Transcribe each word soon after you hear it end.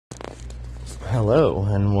Hello,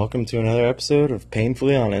 and welcome to another episode of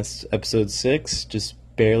Painfully Honest, episode 6. Just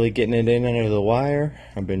barely getting it in under the wire.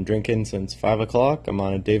 I've been drinking since 5 o'clock. I'm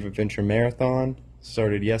on a David Fincher marathon.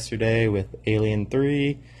 Started yesterday with Alien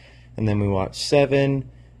 3, and then we watched 7.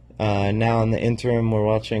 Now, in the interim, we're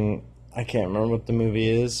watching, I can't remember what the movie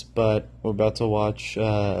is, but we're about to watch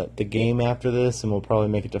The Game after this, and we'll probably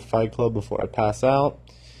make it to Fight Club before I pass out.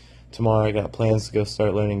 Tomorrow I got plans to go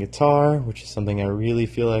start learning guitar, which is something I really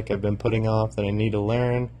feel like I've been putting off that I need to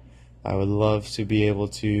learn. I would love to be able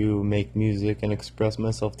to make music and express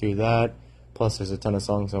myself through that. Plus there's a ton of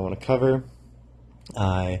songs I want to cover.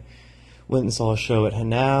 I went and saw a show at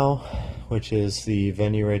Hanau, which is the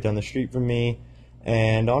venue right down the street from me,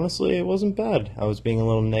 and honestly it wasn't bad. I was being a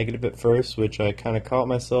little negative at first, which I kind of caught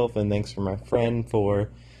myself, and thanks for my friend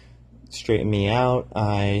for straightening me out.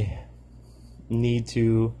 I need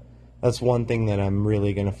to That's one thing that I'm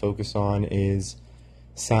really going to focus on, is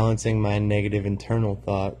silencing my negative internal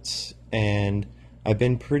thoughts. And I've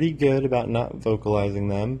been pretty good about not vocalizing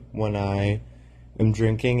them. When I am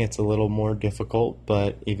drinking, it's a little more difficult,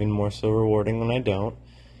 but even more so rewarding when I don't.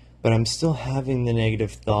 But I'm still having the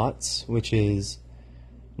negative thoughts, which is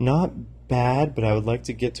not bad, but I would like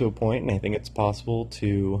to get to a point, and I think it's possible,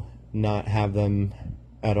 to not have them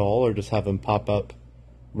at all, or just have them pop up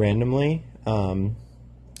randomly.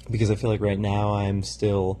 Because I feel like right now I'm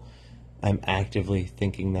actively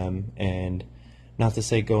thinking them, and not to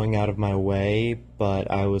say going out of my way,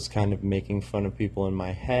 but I was kind of making fun of people in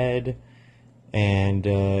my head, and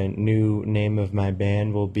new name of my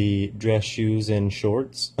band will be Dress Shoes and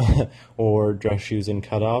Shorts, or Dress Shoes and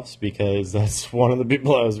Cutoffs, because that's one of the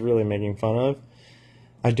people I was really making fun of.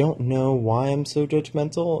 I don't know why I'm so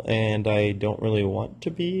judgmental, and I don't really want to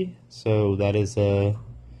be, so that is a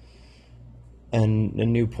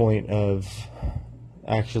new point of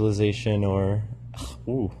actualization, or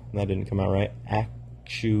that didn't come out right,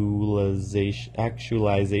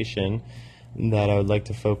 actualization that I would like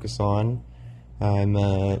to focus on. I'm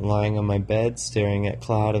lying on my bed staring at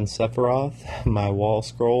Cloud and Sephiroth, my wall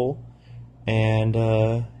scroll, and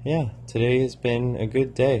today has been a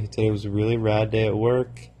good day. Today was a really rad day at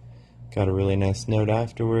work. Got a really nice note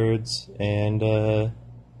afterwards, and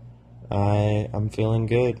I'm feeling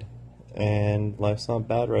good. And life's not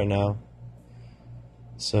bad right now.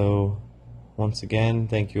 So, once again,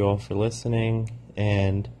 thank you all for listening,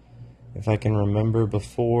 and if I can remember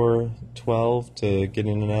before 12 to get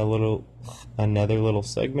in another little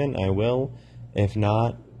segment, I will. If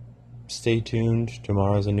not, stay tuned.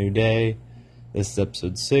 Tomorrow's a new day. This is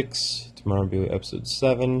episode 6. Tomorrow will be episode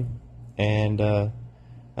 7. And I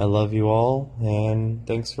love you all, and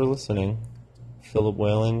thanks for listening. Philip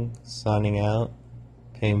Whaling, signing out.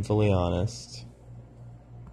 Painfully Honest.